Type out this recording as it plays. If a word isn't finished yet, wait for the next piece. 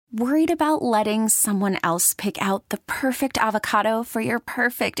Worried about letting someone else pick out the perfect avocado for your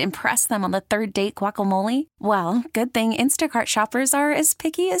perfect impress them on the third date guacamole? Well, good thing Instacart shoppers are as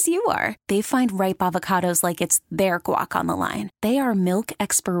picky as you are. They find ripe avocados like it's their guac on the line. They are milk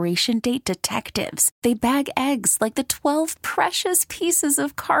expiration date detectives. They bag eggs like the 12 precious pieces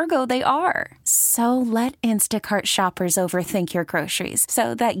of cargo they are. So let Instacart shoppers overthink your groceries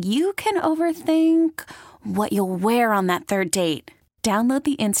so that you can overthink what you'll wear on that third date. Download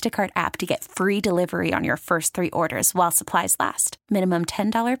the Instacart app to get free delivery on your first 3 orders while supplies last. Minimum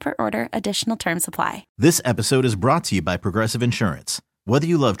 $10 per order. Additional terms apply. This episode is brought to you by Progressive Insurance. Whether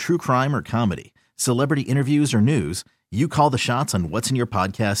you love true crime or comedy, celebrity interviews or news, you call the shots on what's in your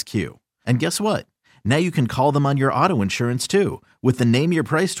podcast queue. And guess what? Now you can call them on your auto insurance too with the Name Your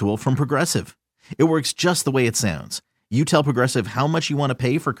Price tool from Progressive. It works just the way it sounds. You tell Progressive how much you want to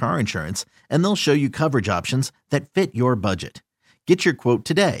pay for car insurance, and they'll show you coverage options that fit your budget. Get your quote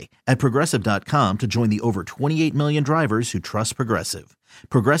today at Progressive.com to join the over 28 million drivers who trust Progressive.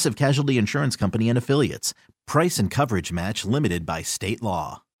 Progressive Casualty Insurance Company and Affiliates. Price and coverage match limited by state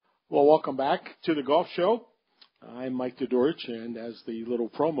law. Well, welcome back to the Golf Show. I'm Mike Dudurich, and as the little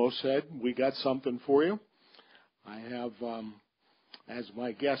promo said, we got something for you. I have, as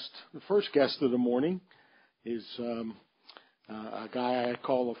my guest, the first guest of the morning is a guy I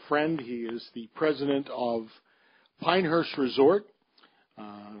call a friend. He is the president of Pinehurst Resort.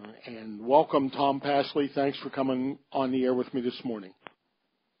 And welcome, Tom Pashley. Thanks for coming on the air with me this morning.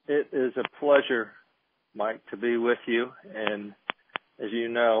 It is a pleasure, Mike, to be with you. And as you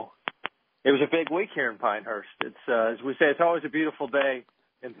know, it was a big week here in Pinehurst. It's as we say, it's always a beautiful day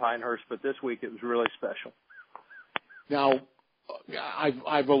in Pinehurst, but this week it was really special. Now,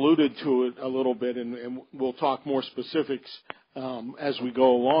 I've alluded to it a little bit, and we'll talk more specifics as we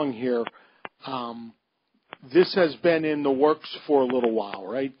go along here. This has been in the works for a little while,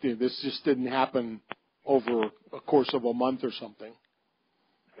 right? This just didn't happen over a course of a month or something.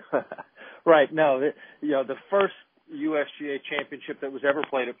 Right. No, the first USGA championship that was ever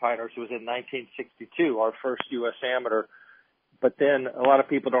played at Pinehurst was in 1962, our first U.S. Amateur. But then a lot of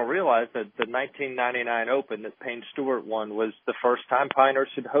people don't realize that the 1999 Open that Payne Stewart won was the first time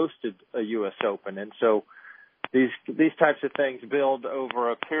Pinehurst had hosted a U.S. Open. And so these types of things build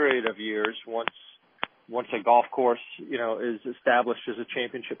over a period of years once a golf course, is established as a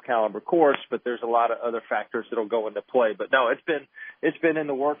championship caliber course, but there's a lot of other factors that'll go into play. But no, it's been in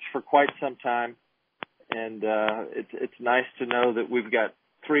the works for quite some time, and it's nice to know that we've got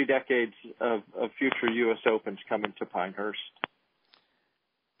 3 decades of future U.S. Opens coming to Pinehurst.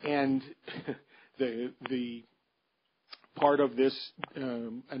 And the part of this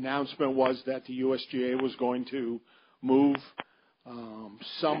announcement was that the USGA was going to move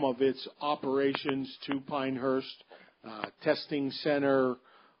some of its operations to Pinehurst, testing center.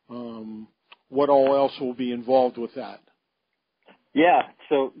 What all else will be involved with that? Yeah,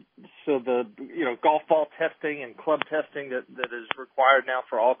 so the golf ball testing and club testing that is required now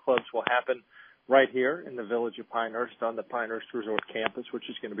for all clubs will happen right here in the village of Pinehurst on the Pinehurst Resort campus, which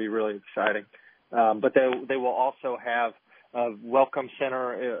is going to be really exciting. But they will also have a welcome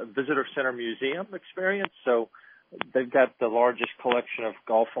center, a visitor center museum experience. So they've got the largest collection of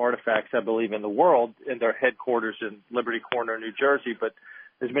golf artifacts, I believe, in the world in their headquarters in Liberty Corner, New Jersey. But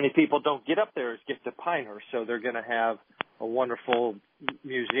as many people don't get up there as get to Pinehurst. So they're going to have a wonderful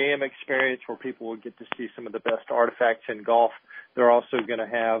museum experience where people will get to see some of the best artifacts in golf. They're also going to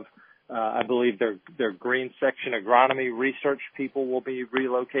have, I believe, their green section agronomy research people will be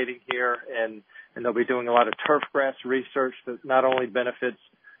relocating here, and they'll be doing a lot of turf grass research that not only benefits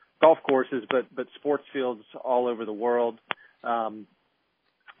golf courses, but sports fields all over the world. And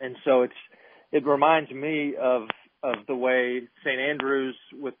so it reminds me of the way St. Andrews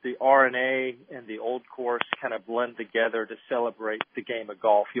with the R&A and the old course kind of blend together to celebrate the game of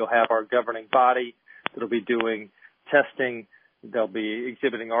golf. You'll have our governing body that'll be doing testing. They'll be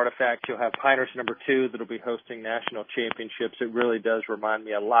exhibiting artifacts. You'll have Pinehurst number 2 that'll be hosting national championships. It really does remind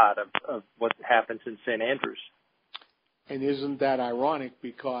me a lot of what happens in St. Andrews. And isn't that ironic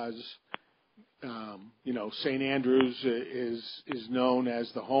because, St. Andrews is known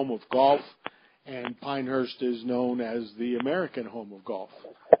as the home of golf, and Pinehurst is known as the American home of golf.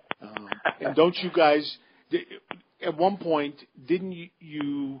 And don't you guys, at one point, didn't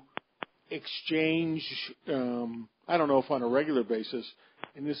you exchange, I don't know if on a regular basis,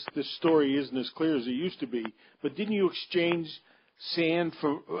 and this story isn't as clear as it used to be, but didn't you exchange sand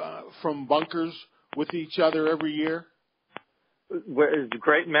from bunkers with each other every year? It's a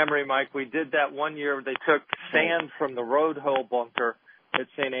great memory, Mike. We did that one year. They took sand from the road hole bunker at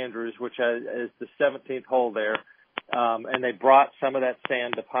St. Andrews, which is the 17th hole there, and they brought some of that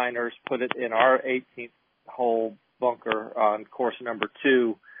sand to Pinehurst, put it in our 18th hole bunker on course number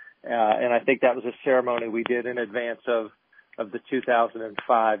 2. And I think that was a ceremony we did in advance of the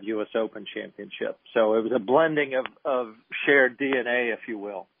 2005 U.S. Open Championship. So it was a blending of shared DNA, if you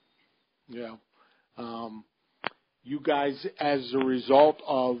will. Yeah. You guys, as a result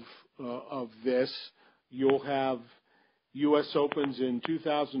of this, you'll have U.S. Opens in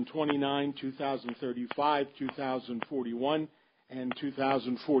 2029, 2035, 2041, and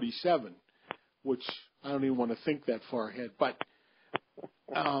 2047, which I don't even want to think that far ahead. But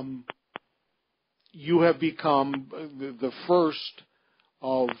you have become the first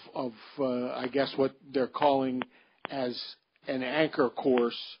of I guess what they're calling as an anchor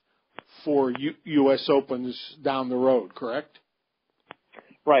course for U.S. Opens down the road, correct?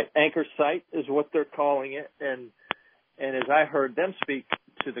 Right. Anchor site is what they're calling it. And as I heard them speak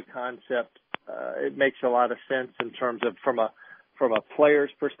to the concept, it makes a lot of sense in terms of from a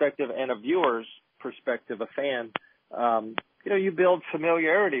player's perspective and a viewer's perspective, a fan. You build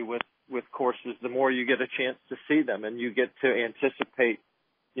familiarity with courses the more you get a chance to see them, and you get to anticipate,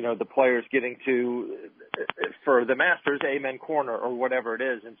 the players getting to, for the Masters, Amen Corner or whatever it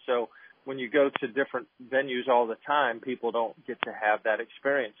is. And so when you go to different venues all the time, people don't get to have that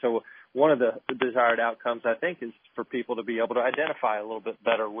experience. So one of the desired outcomes, I think, is for people to be able to identify a little bit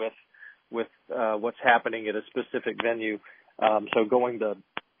better with what's happening at a specific venue. So going to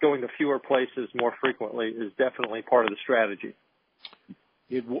fewer places more frequently is definitely part of the strategy.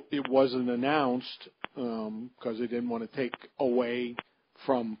 It wasn't announced because they didn't want to take away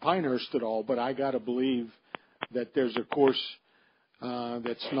from Pinehurst at all, but I got to believe that there's a course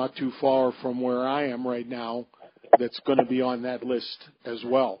that's not too far from where I am right now that's going to be on that list as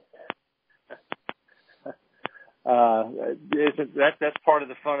well. That's part of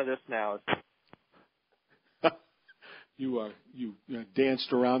the fun of this now. You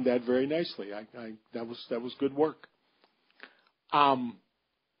danced around that very nicely. That was good work.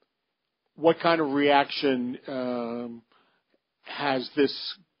 What kind of reaction has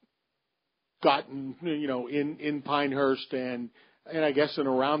this gotten, in Pinehurst and I guess and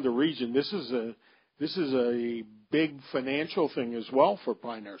around the region? This is a big financial thing as well for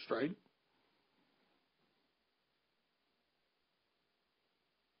Pinehurst, right?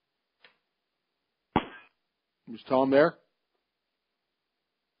 Was Tom there?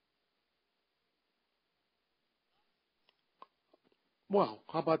 Well,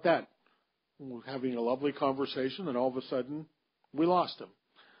 how about that? We're having a lovely conversation, and all of a sudden, we lost him.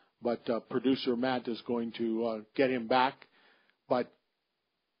 But producer Matt is going to get him back. But,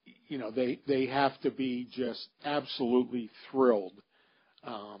 they have to be just absolutely thrilled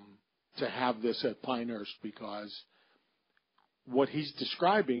to have this at Pinehurst, because what he's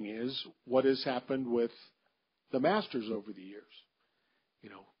describing is what has happened with the Masters over the years.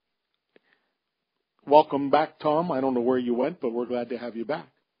 Welcome back, Tom. I don't know where you went, but we're glad to have you back.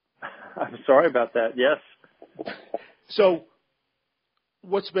 I'm sorry about that. Yes. So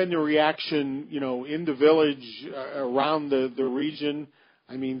what's been the reaction, in the village, around the region?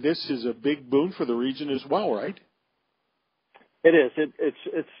 I mean, this is a big boon for the region as well, right? It is.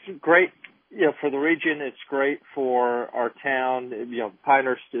 It's great, for the region. It's great for our town.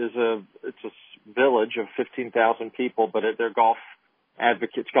 Pinehurst is it's a village of 15,000 people, but they're golf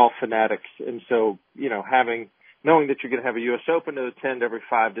advocates, golf fanatics. And so, knowing that you're going to have a U.S. Open to attend every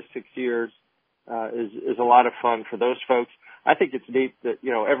 5 to 6 years is a lot of fun for those folks. I think it's neat that,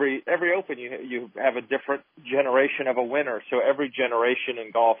 every Open you have a different generation of a winner. So every generation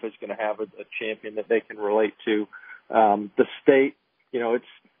in golf is going to have a champion that they can relate to. The state,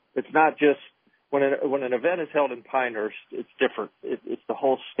 it's not just when an event is held in Pinehurst, it's different. It's the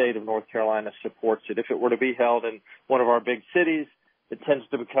whole state of North Carolina supports it. If it were to be held in one of our big cities, it tends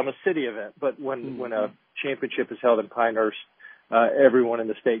to become a city event. But when a championship is held in Pinehurst, everyone in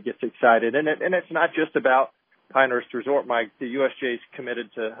the state gets excited. And it's not just about Pinehurst Resort, Mike. The USGA is committed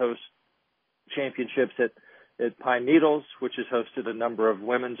to host championships at Pine Needles, which has hosted a number of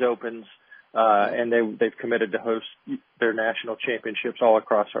women's opens, and they've committed to host their national championships all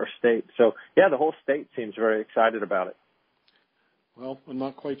across our state. So, yeah, the whole state seems very excited about it. Well, I'm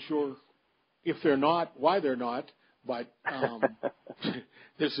not quite sure if they're not, why they're not. But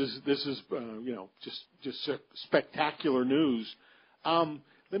this is just spectacular news.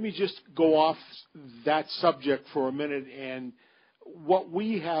 Let me just go off that subject for a minute. And what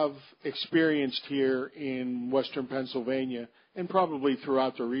we have experienced here in Western Pennsylvania and probably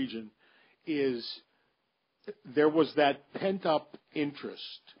throughout the region is there was that pent-up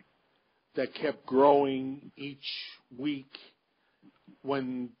interest that kept growing each week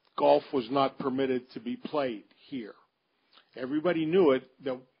when golf was not permitted to be played here. Everybody knew it,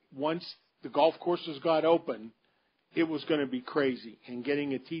 that once the golf courses got open, it was going to be crazy, and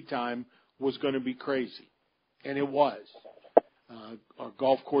getting a tee time was going to be crazy, and it was. Our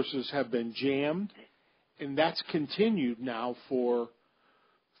golf courses have been jammed, and that's continued now for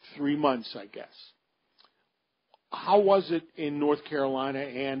 3 months, I guess. How was it in North Carolina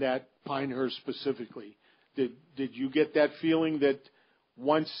and at Pinehurst specifically? Did you get that feeling that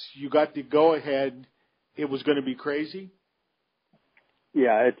once you got the go-ahead, it was going to be crazy?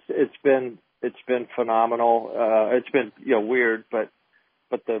 Yeah, it's been phenomenal. It's been weird, but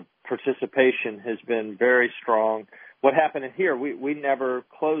the participation has been very strong. What happened in here, we never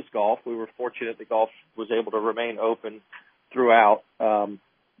closed golf. We were fortunate that golf was able to remain open throughout. And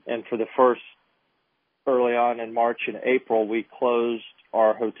for the first, early on in March and April, we closed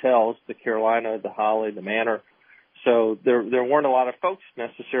our hotels, the Carolina, the Holly, the Manor. So there weren't a lot of folks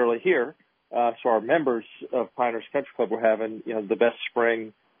necessarily here. So our members of Pinehurst Country Club were having, the best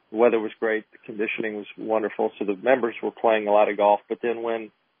spring. The weather was great. The conditioning was wonderful. So the members were playing a lot of golf. But then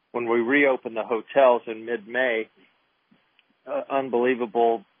when we reopened the hotels in mid-May,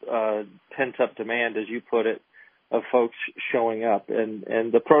 unbelievable pent-up demand, as you put it, of folks showing up.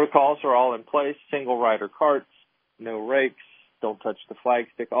 And the protocols are all in place. Single rider carts, no rakes, don't touch the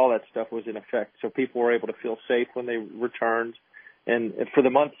flagstick. All that stuff was in effect. So people were able to feel safe when they returned. And for the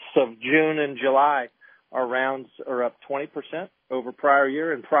months of June and July, our rounds are up 20% over prior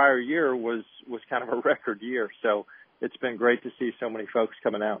year, and prior year was kind of a record year. So it's been great to see so many folks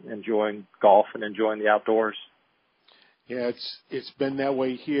coming out and enjoying golf and enjoying the outdoors. Yeah, it's been that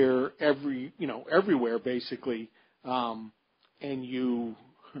way here everywhere basically, and you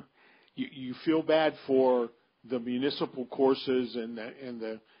feel bad for the municipal courses and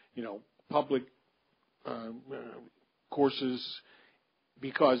the public courses,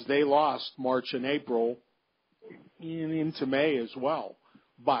 because they lost March and April into May as well.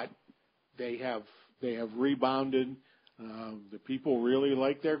 But they have rebounded. The people really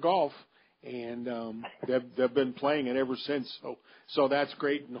like their golf, and they've been playing it ever since. So that's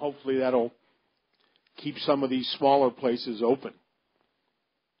great, and hopefully that'll keep some of these smaller places open.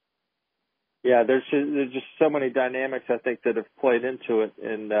 Yeah, there's just so many dynamics, I think, that have played into it,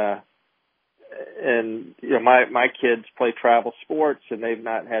 and my kids play travel sports, and they've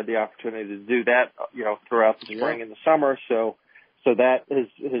not had the opportunity to do that throughout the spring and the summer. So that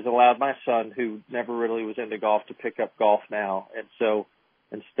has allowed my son, who never really was into golf, to pick up golf now. And so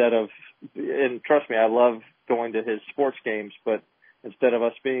instead of, and trust me, I love going to his sports games, but instead of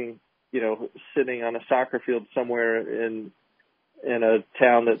us being sitting on a soccer field somewhere in a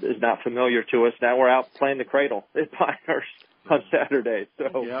town that is not familiar to us, now we're out playing the cradle at Pinehurst on Saturday.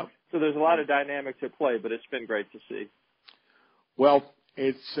 So there's a lot of dynamics at play, but it's been great to see. Well,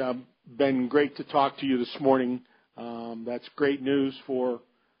 it's been great to talk to you this morning. That's great news for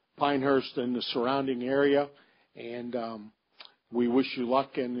Pinehurst and the surrounding area, and we wish you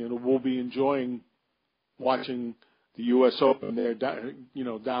luck, and we'll be enjoying watching the U.S. Open there,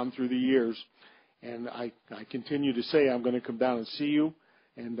 down through the years. And I continue to say I'm going to come down and see you,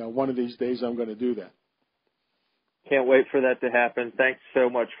 and one of these days I'm going to do that. Can't wait for that to happen. Thanks so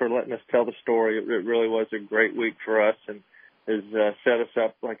much for letting us tell the story. It really was a great week for us, and has set us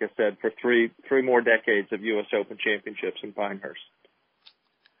up, like I said, for three more decades of U.S. Open championships in Pinehurst.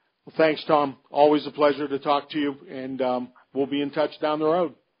 Well, thanks, Tom. Always a pleasure to talk to you, and we'll be in touch down the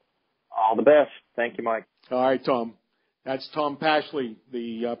road. All the best. Thank you, Mike. All right, Tom. That's Tom Pashley,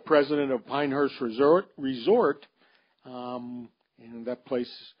 the president of Pinehurst Resort, and that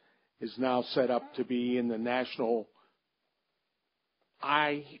place is now set up to be in the national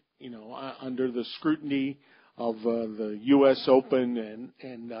eye, under the scrutiny of the U.S. Open,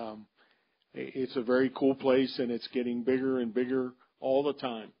 and it's a very cool place, and it's getting bigger and bigger all the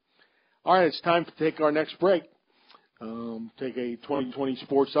time. All right, it's time to take our next break, take a 2020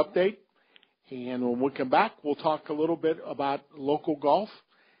 sports update, and when we come back, we'll talk a little bit about local golf,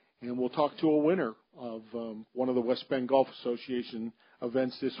 and we'll talk to a winner of one of the West Bend Golf Association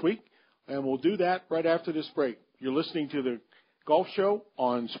events this week, and we'll do that right after this break. You're listening to the Golf Show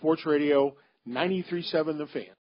on Sports Radio 93.7 The Fan.